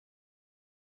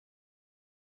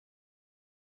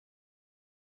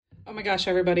Oh my gosh,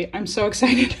 everybody, I'm so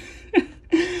excited.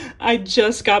 I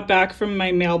just got back from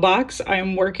my mailbox.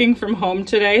 I'm working from home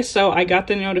today, so I got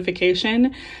the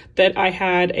notification that I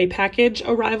had a package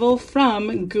arrival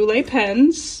from Goulet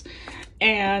Pens,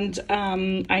 and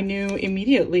I knew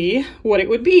immediately what it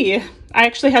would be. I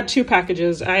actually had two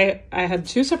packages. I had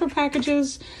two separate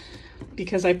packages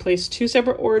because I placed two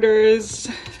separate orders.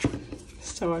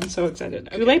 So I'm so excited.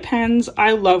 Okay. Goulet Pens,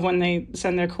 I love when they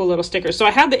send their cool little stickers. So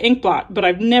I had the ink blot, but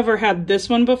I've never had this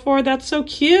one before. That's so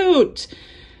cute.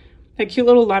 That cute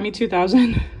little Lamy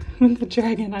 2000 with the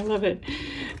dragon. I love it.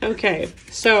 Okay,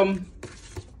 so,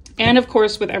 and of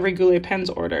course with every Goulet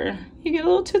Pens order, you get a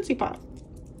little Tootsie Pop.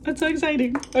 That's so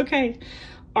exciting. Okay,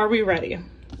 are we ready?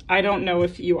 I don't know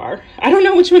if you are. I don't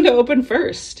know which one to open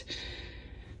first.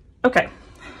 Okay.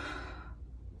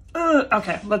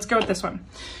 Okay, let's go with this one.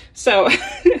 So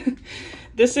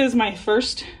this is my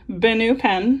first Benu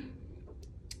pen.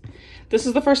 This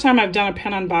is the first time I've done a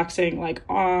pen unboxing like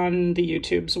on the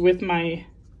YouTubes with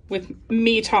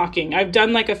me talking. I've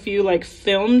done like a few, like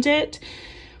filmed it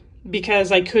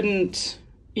because I couldn't,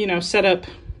 you know, set up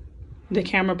the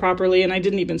camera properly, and I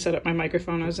didn't even set up my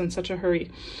microphone. I was in such a hurry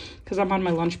because I'm on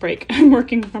my lunch break. I'm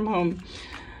working from home.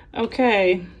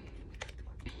 Okay.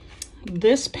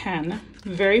 This pen,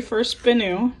 very first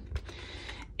Benu,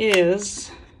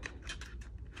 is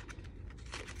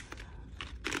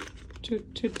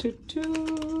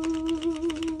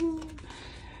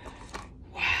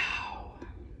wow.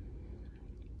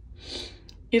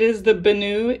 It is the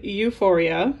Benu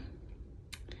Euphoria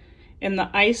in the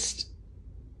iced,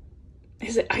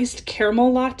 is it iced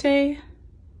caramel latte?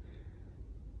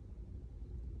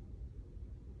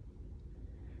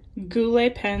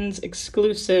 Goulet Pens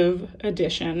exclusive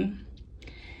edition.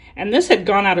 And this had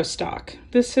gone out of stock.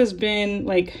 This has been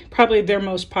like probably their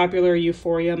most popular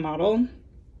Euphoria model.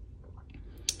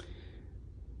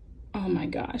 Oh my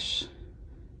gosh.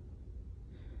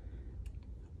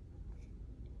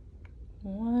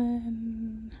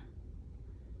 One,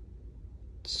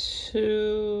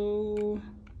 two,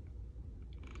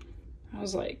 I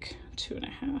was like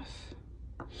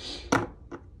 2.5.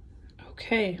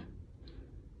 Okay.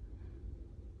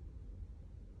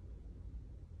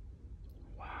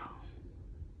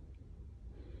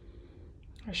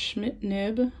 Our Schmidt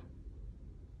nib.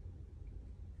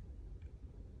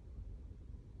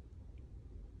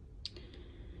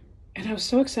 And I was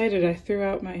so excited I threw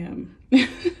out my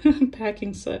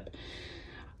packing slip.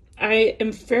 I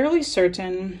am fairly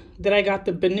certain that I got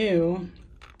the Benu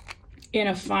in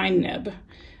a fine nib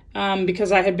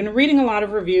because I had been reading a lot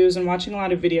of reviews and watching a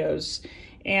lot of videos,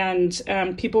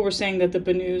 and people were saying that the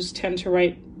Benus tend to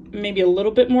write maybe a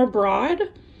little bit more broad.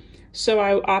 So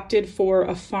I opted for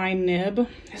a fine nib.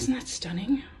 Isn't that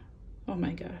stunning? Oh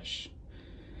my gosh.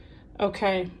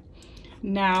 Okay,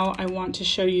 now I want to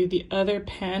show you the other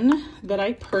pen that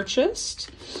I purchased.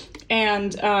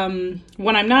 And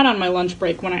when I'm not on my lunch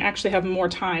break, when I actually have more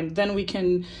time, then we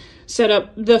can set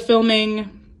up the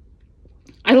filming.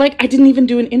 I didn't even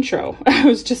do an intro. I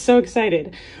was just so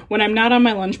excited. When I'm not on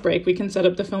my lunch break, we can set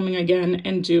up the filming again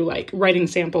and do like writing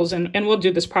samples, and we'll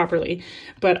do this properly.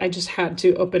 But I just had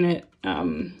to open it.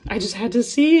 I just had to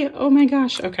see. Oh my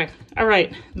gosh. Okay. All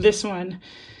right. This one.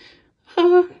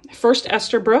 First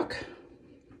Esterbrook.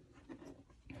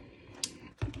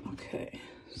 Okay.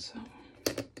 So.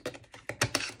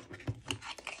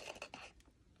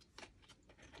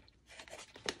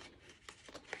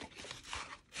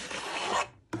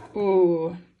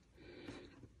 Ooh,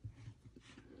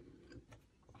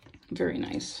 very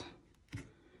nice.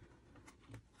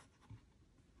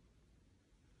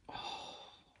 Oh.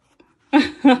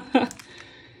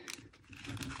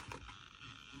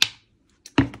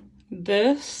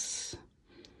 This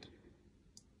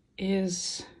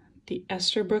is the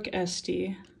Esterbrook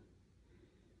Estie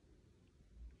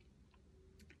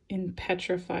in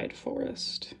Petrified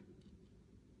Forest.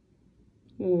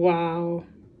 Wow.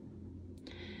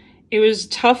 It was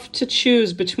tough to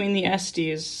choose between the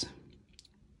Esties.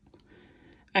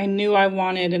 I knew I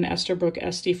wanted an Esterbrook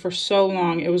Estie for so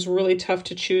long. It was really tough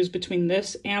to choose between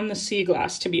this and the Sea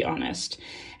Glass, to be honest.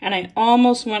 And I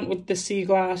almost went with the Sea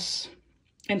Glass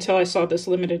until I saw this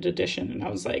limited edition, and I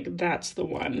was like, that's the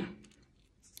one.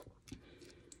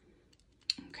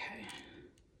 Okay.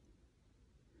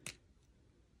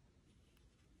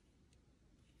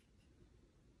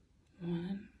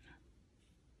 One.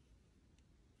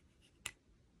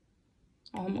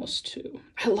 Almost two.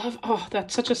 I love, oh,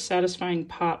 that's such a satisfying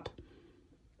pop.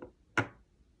 And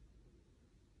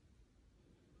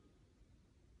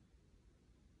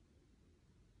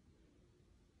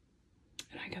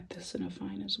I got this in a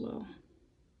fine as well.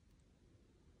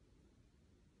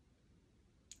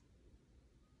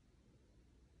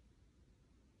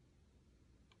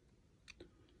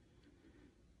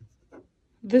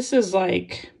 This is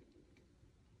like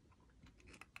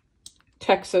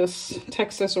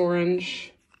Texas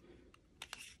orange.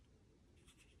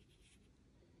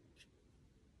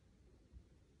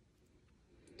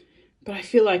 But I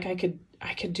feel like I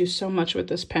could do so much with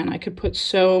this pen. I could put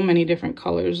so many different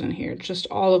colors in here. Just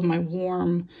all of my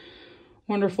warm,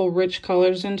 wonderful, rich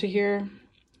colors into here.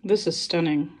 This is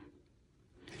stunning.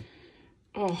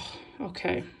 Oh,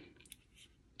 okay.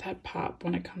 That pop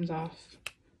when it comes off.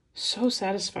 So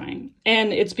satisfying.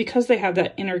 And it's because they have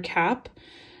that inner cap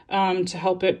to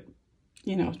help it,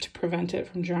 you know, to prevent it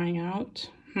from drying out.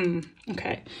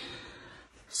 Okay.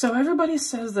 So everybody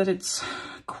says that it's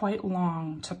quite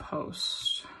long to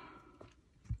post.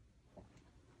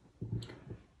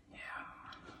 Yeah,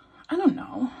 I don't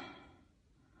know.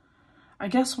 I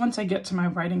guess once I get to my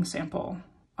writing sample,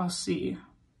 I'll see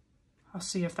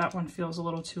if that one feels a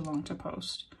little too long to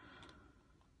post.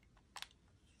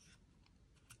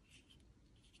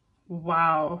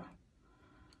 Wow.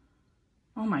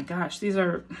 Oh my gosh, these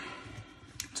are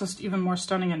just even more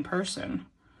stunning in person.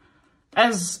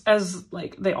 As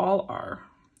like they all are,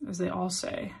 as they all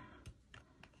say.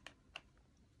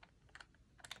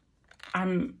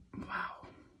 Wow.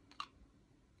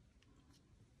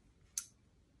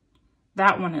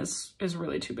 That one is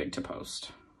really too big to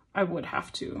post. I would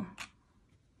have to,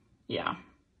 yeah.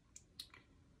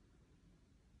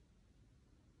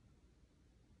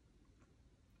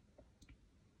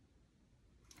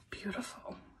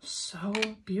 Beautiful, so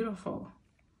beautiful.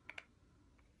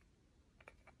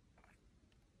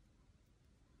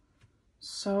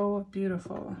 So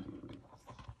beautiful.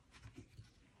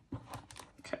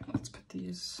 Okay, let's put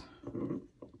these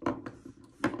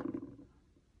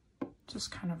just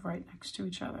kind of right next to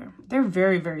each other. They're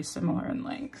very, very similar in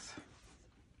length.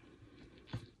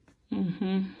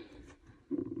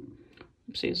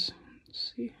 Oopsies.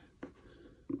 Let's see.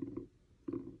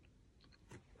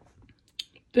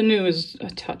 Benu is a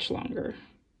touch longer.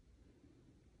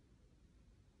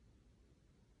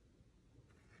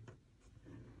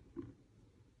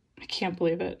 I can't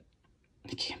believe it.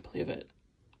 I can't believe it.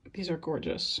 These are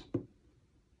gorgeous.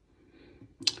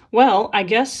 Well, I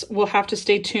guess we'll have to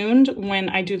stay tuned when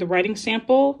I do the writing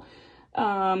sample,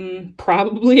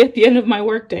 probably at the end of my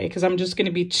workday, because I'm just going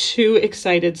to be too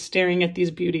excited staring at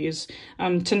these beauties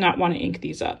to not want to ink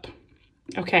these up.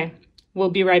 Okay, we'll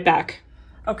be right back.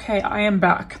 Okay, I am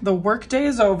back. The workday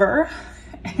is over,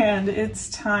 and it's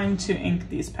time to ink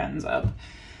these pens up.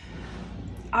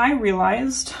 I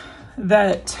realized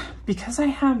that because I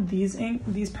have these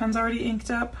pens already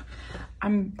inked up,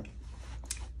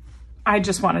 I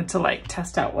just wanted to like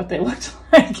test out what they looked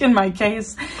like in my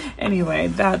case. Anyway,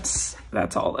 that's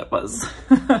all it was.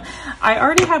 I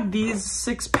already have these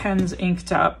 6 pens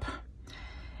inked up,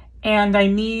 and I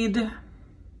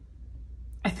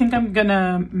think I'm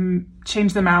gonna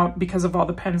change them out because of all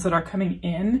the pens that are coming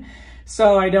in.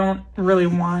 So I don't really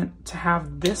want to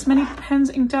have this many pens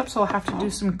inked up, so I'll have to do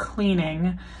some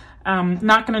cleaning.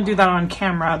 Not gonna do that on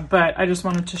camera, but I just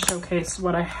wanted to showcase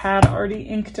what I had already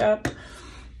inked up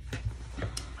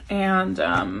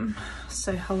and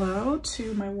say hello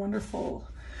to my wonderful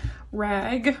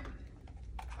rag.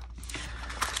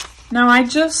 Now I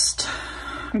just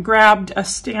grabbed a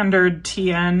standard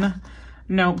TN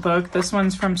notebook. This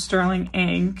one's from Sterling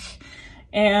Ink,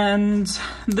 and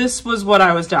this was what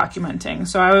I was documenting.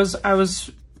 So I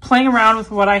was playing around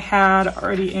with what I had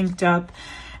already inked up,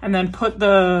 and then put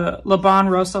the Le Bon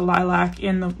Rosa Lilac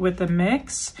in with the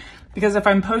mix, because if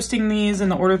I'm posting these in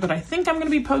the order that I think I'm going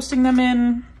to be posting them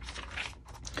in,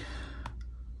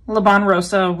 Le Bon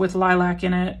Rosa with lilac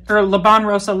in it, or Le Bon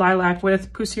Rosa Lilac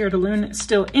with Poussière de Lune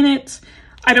still in it.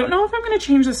 I don't know if I'm going to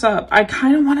change this up. I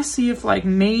kind of want to see if like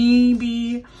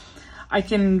maybe I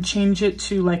can change it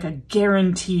to like a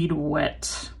guaranteed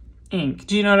wet ink.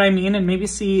 Do you know what I mean? And maybe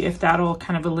see if that'll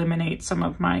kind of eliminate some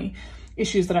of my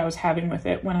issues that I was having with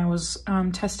it when I was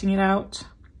testing it out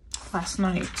last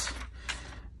night.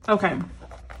 Okay,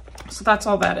 so that's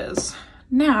all that is.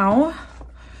 Now,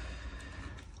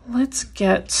 let's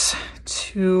get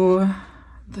to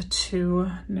the 2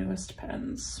 newest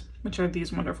pens, which are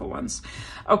these wonderful ones.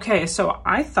 Okay, so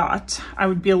I thought I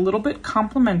would be a little bit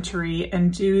complimentary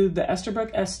and do the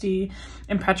Esterbrook Estie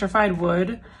in Petrified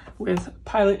Wood with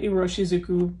Pilot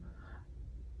Iroshizuku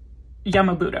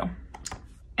Yamabudo.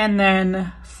 And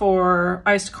then for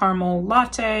Iced Caramel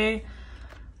Latte,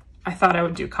 I thought I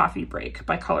would do Coffee Break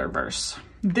by Colorverse.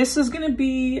 This is gonna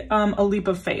be a leap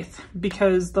of faith,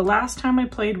 because the last time I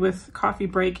played with Coffee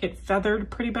Break, it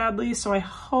feathered pretty badly. So I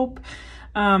hope,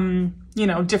 you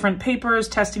know, different papers,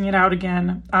 testing it out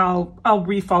again, I'll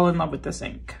re-fall in love with this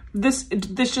ink. This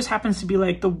just happens to be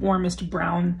like the warmest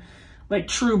brown like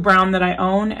true brown that I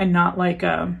own and not like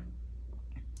a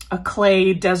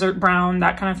clay desert brown,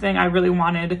 that kind of thing. I really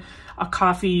wanted a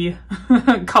coffee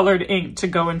colored ink to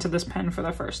go into this pen for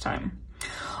the first time.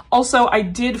 Also, I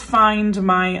did find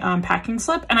my packing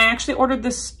slip, and I actually ordered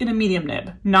this in a medium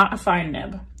nib, not a fine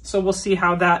nib. So we'll see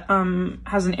how that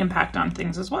has an impact on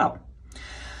things as well.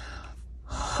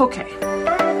 Okay.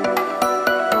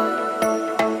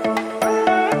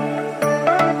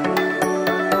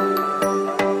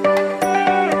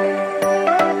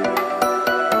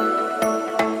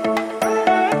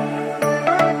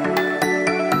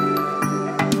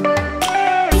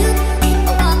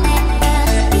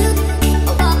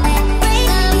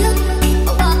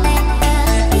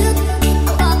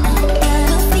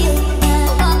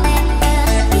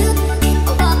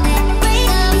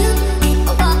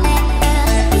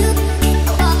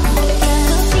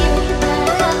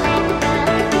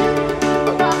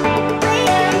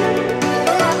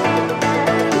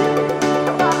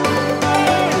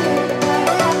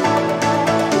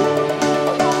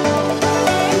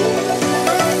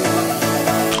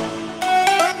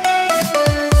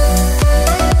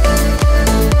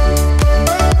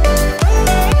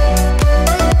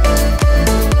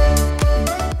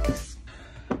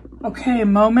 Okay,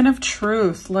 moment of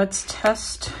truth. Let's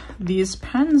test these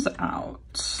pens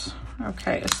out.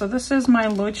 Okay, so this is my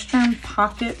Leuchtturm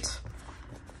Pocket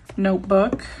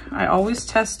notebook. I always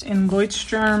test in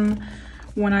Leuchtturm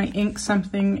when I ink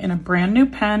something in a brand new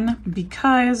pen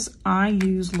because I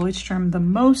use Leuchtturm the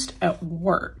most at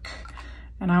work.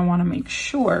 And I want to make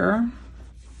sure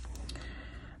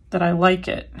that I like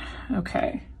it.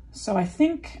 Okay, so I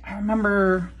think I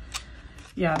remember,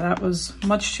 yeah, that was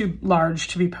much too large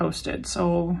to be posted.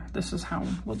 So this is how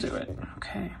we'll do it.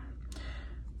 Okay.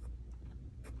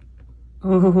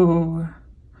 Ooh,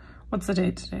 what's the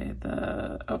date today?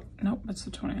 Oh, nope, it's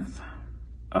the 20th.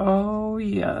 Oh,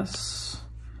 yes.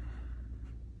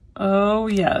 Oh,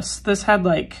 yes. This had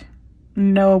like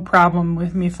no problem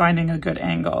with me finding a good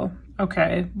angle.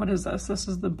 Okay, what is this? This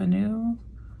is the Benu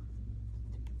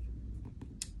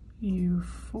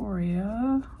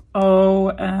Euphoria.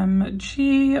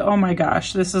 OMG. Oh my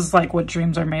gosh, this is like what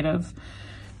dreams are made of.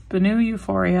 Benu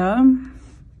Euphoria.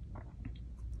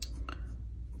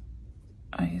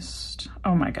 Iced.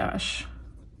 Oh my gosh.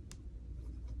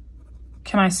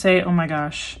 Can I say oh my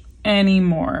gosh any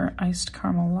more? Iced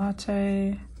caramel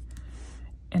latte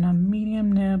in a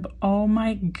medium nib. Oh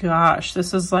my gosh,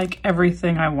 this is like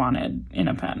everything I wanted in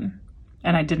a pen,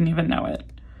 and I didn't even know it.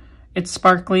 It's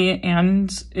sparkly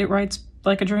and it writes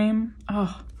like a dream.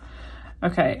 Oh,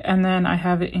 okay. And then I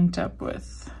have it inked up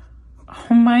with,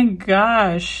 oh my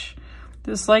gosh,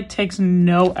 this like takes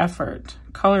no effort.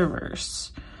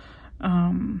 Colorverse.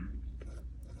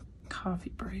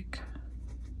 Coffee break.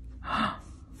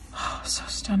 Oh, so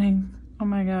stunning. Oh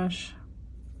my gosh.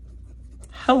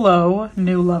 Hello,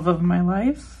 new love of my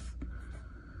life.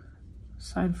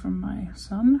 Aside from my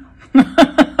son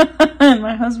and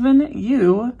my husband,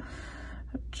 you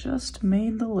have just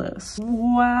made the list.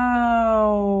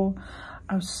 Wow.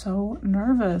 I was so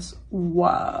nervous.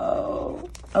 Wow.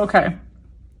 Okay.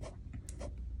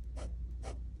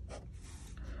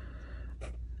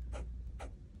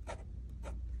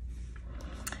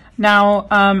 Now,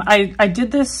 I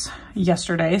did this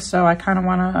yesterday, so I kind of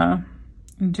want to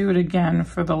do it again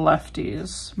for the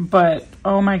lefties. But,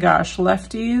 oh my gosh,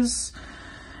 lefties,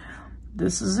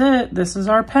 this is it. This is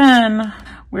our pen.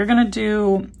 We're going to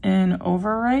do an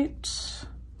overwrite.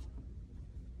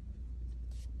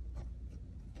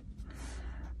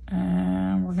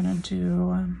 And we're going to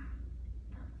do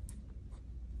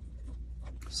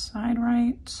side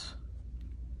right.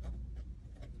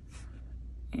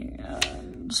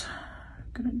 And I'm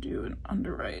gonna do an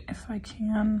underwrite if I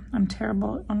can. I'm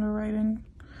terrible at underwriting,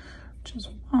 which is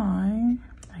why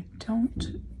I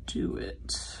don't do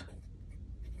it.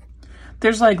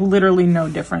 There's like literally no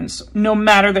difference, no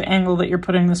matter the angle that you're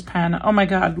putting this pen. Oh my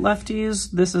God,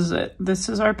 lefties, this is it. This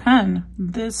is our pen.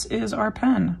 This is our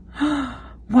pen.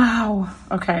 Wow,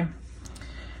 okay.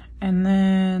 And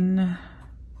then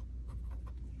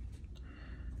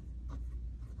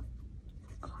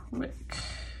quick.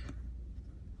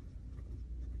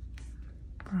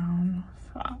 Brown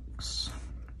fox.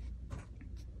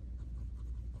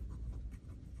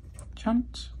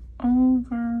 Jumped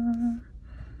over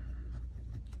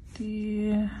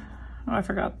the, oh, I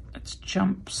forgot, it's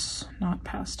jumps, not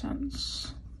past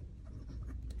tense.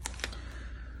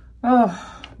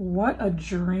 Oh, what a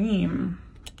dream.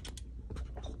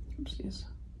 Oopsies.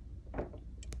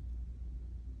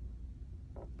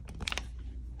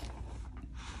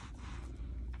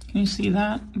 Can you see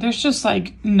that? There's just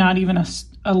like not even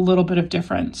a little bit of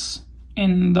difference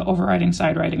in the overwriting,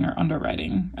 side writing, or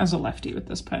underwriting as a lefty with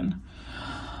this pen.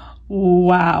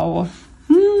 Wow.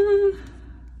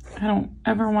 I don't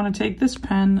ever want to take this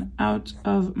pen out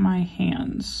of my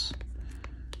hands.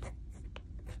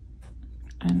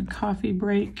 And coffee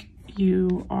break,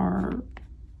 you are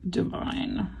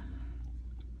divine.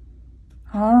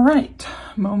 All right,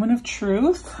 moment of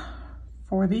truth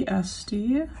for the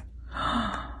Estie.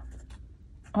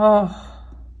 Oh,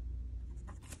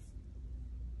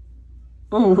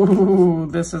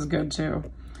 this is good too.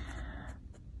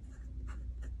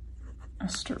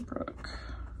 Esterbrook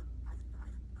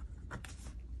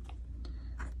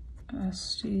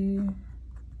Estie.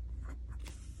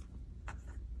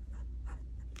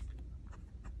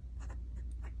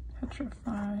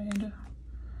 Petrified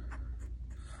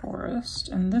Forest,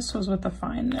 and this was with a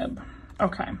fine nib.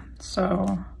 Okay,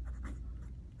 so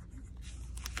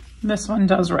this one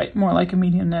does write more like a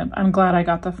medium nib. I'm glad I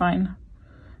got the fine.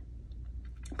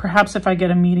 Perhaps if I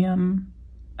get a medium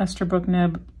Esterbrook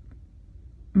nib,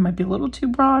 it might be a little too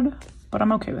broad, but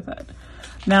I'm okay with that.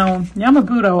 Now,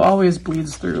 Yamabudo always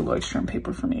bleeds through Leuchtturm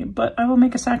paper for me, but I will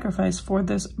make a sacrifice for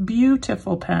this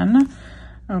beautiful pen.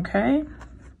 Okay,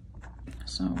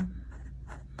 so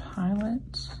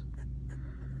Pilot,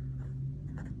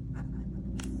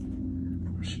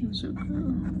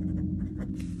 Shinjuku,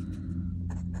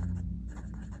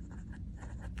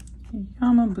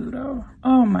 Yamabudo.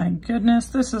 Oh my goodness,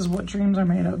 this is what dreams are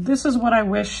made of. This is what I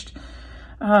wished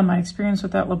my experience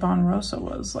with that Le Bon Rosa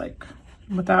was like,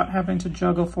 without having to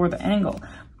juggle for the angle.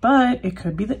 But it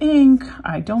could be the ink.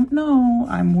 I don't know.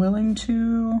 I'm willing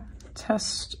to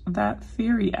test that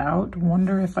theory out.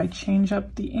 Wonder if I change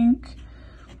up the ink,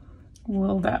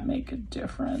 will that make a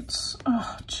difference?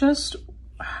 Oh, just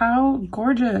how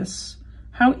gorgeous,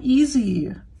 how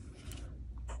easy.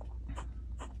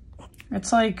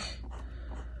 It's like,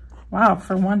 wow,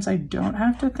 for once I don't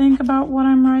have to think about what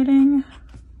I'm writing.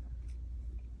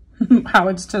 How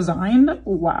it's designed,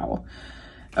 wow.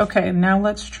 Okay, now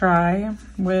let's try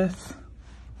with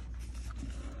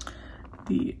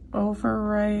the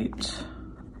overwrite,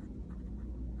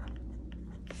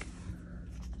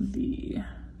 the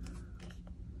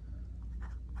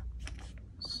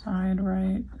side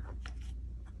write,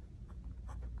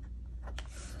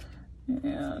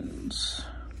 and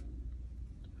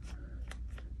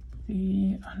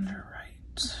the underwrite.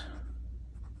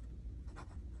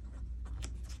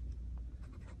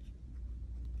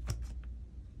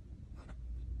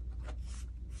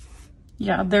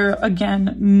 Yeah, there,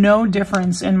 again, no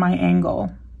difference in my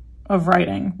angle of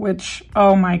writing, which,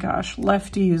 oh my gosh,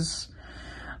 lefties.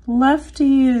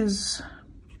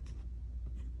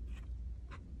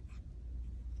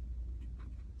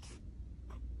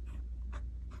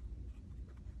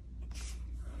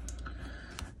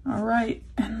 All right,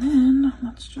 and then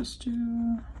let's just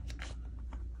do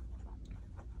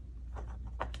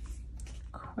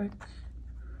quick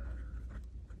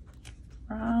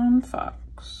brown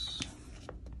fox.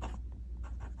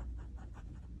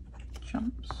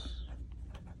 Jumps.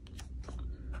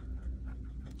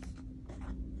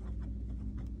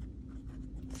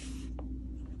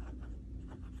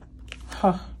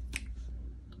 Huh.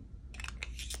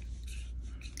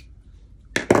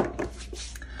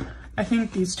 I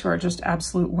think these two are just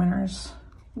absolute winners.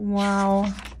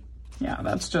 Wow. Yeah,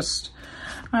 that's just,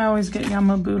 I always get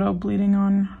Yamabudo bleeding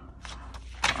on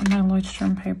my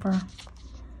Leuchtturm paper.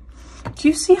 Do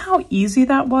you see how easy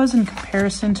that was in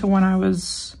comparison to when I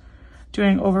was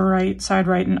doing overwrite, side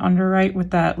write, and underwrite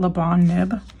with that Le Bon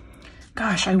nib?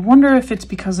 Gosh, I wonder if it's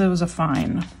because it was a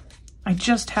fine. I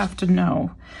just have to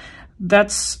know.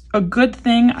 That's a good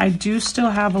thing. I do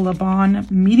still have a Le Bon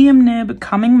medium nib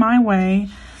coming my way.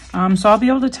 So I'll be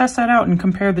able to test that out and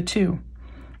compare the two.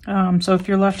 So if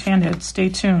you're left-handed, stay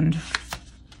tuned.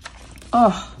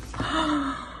 Oh,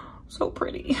 so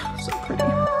pretty, so pretty.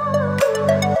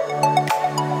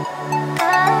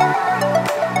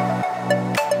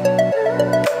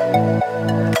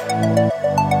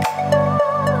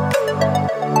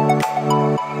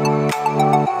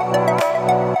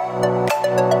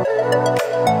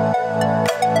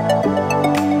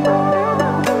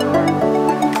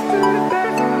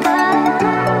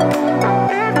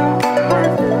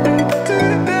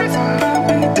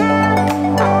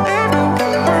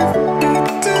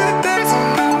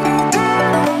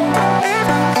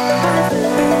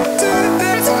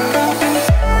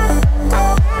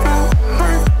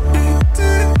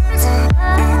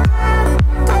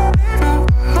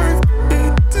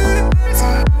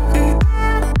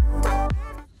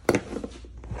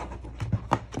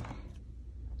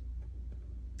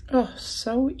 Oh,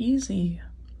 so easy.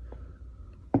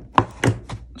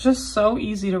 Just so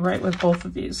easy to write with both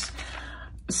of these.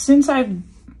 Since I've,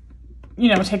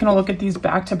 you know, taken a look at these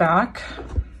back to back,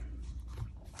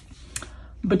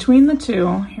 between the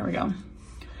two, here we go.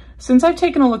 Since I've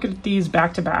taken a look at these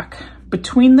back to back,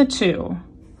 between the two,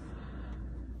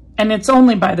 and it's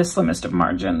only by the slimmest of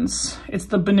margins, it's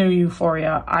the Benu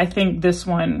Euphoria. I think this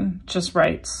one just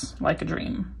writes like a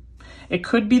dream. It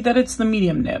could be that it's the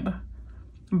medium nib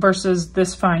versus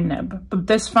this fine nib. But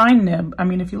this fine nib, I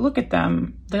mean, if you look at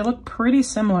them, they look pretty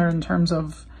similar in terms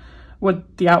of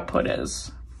what the output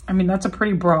is. I mean, that's a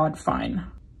pretty broad fine.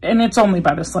 And it's only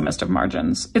by the slimmest of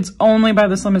margins. It's only by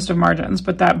the slimmest of margins,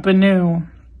 but that Benu,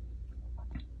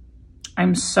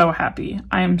 I'm so happy.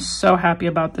 I am so happy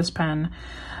about this pen.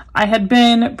 I had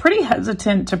been pretty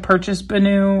hesitant to purchase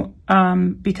Benu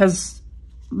because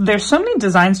there's so many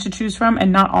designs to choose from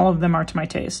and not all of them are to my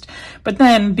taste. But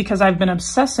then because I've been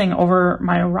obsessing over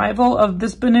my arrival of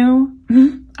this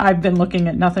Benu, I've been looking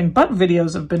at nothing but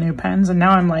videos of Benu pens, and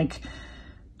now I'm like,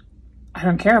 I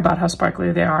don't care about how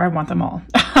sparkly they are. I want them all.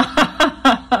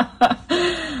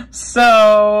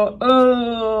 So,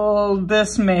 oh,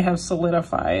 this may have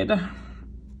solidified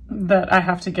that I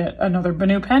have to get another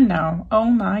Benu pen now. Oh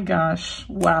my gosh.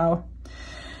 Wow.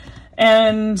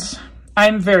 And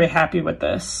I'm very happy with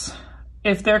this.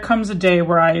 If there comes a day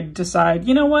where I decide,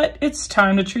 you know what, it's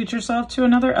time to treat yourself to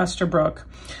another Esterbrook,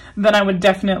 then I would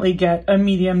definitely get a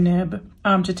medium nib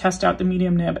to test out the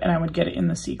medium nib, and I would get it in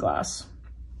the sea glass.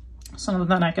 So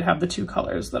then I could have the two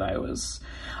colors that I was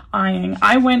eyeing.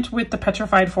 I went with the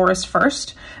Petrified Forest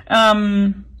first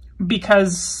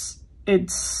because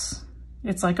it's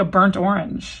like a burnt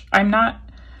orange.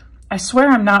 I swear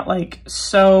I'm not like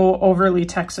so overly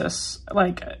Texas.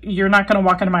 Like, you're not gonna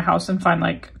walk into my house and find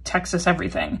like Texas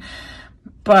everything.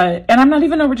 And I'm not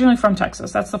even originally from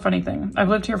Texas. That's the funny thing. I've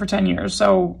lived here for 10 years.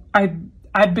 So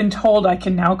I've been told I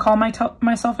can now call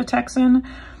myself a Texan,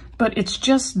 but it's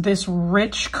just this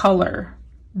rich color,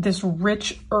 this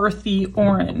rich earthy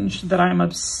orange that I'm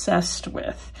obsessed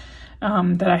with,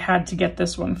 that I had to get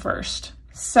this one first.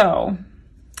 So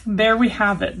there we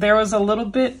have it. There was a little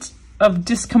bit of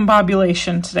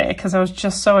discombobulation today because I was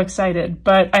just so excited,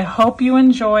 but I hope you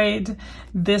enjoyed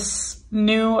this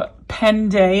new pen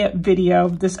day video,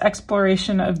 this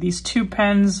exploration of these two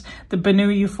pens, the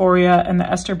Benu Euphoria and the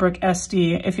Esterbrook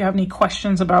Estie. If you have any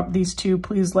questions about these two,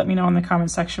 please let me know in the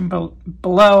comment section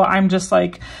below. I'm just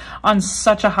like on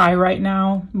such a high right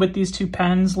now with these two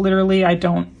pens. Literally, I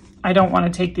don't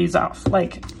want to take these off.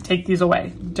 Like, take these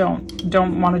away.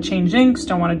 Don't want to change inks,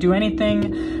 don't want to do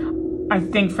anything. I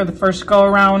think for the first go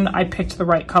around, I picked the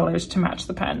right colors to match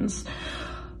the pens.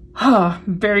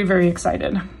 Very, very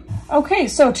excited. Okay,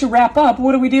 so to wrap up,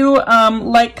 what do?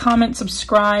 Like, comment,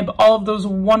 subscribe, all of those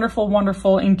wonderful,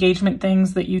 wonderful engagement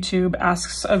things that YouTube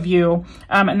asks of you.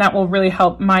 And that will really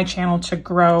help my channel to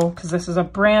grow because this is a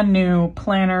brand new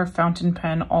planner, fountain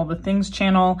pen, all the things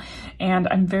channel. And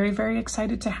I'm very, very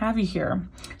excited to have you here.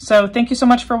 So thank you so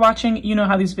much for watching. You know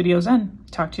how these videos end.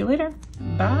 Talk to you later.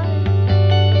 Bye.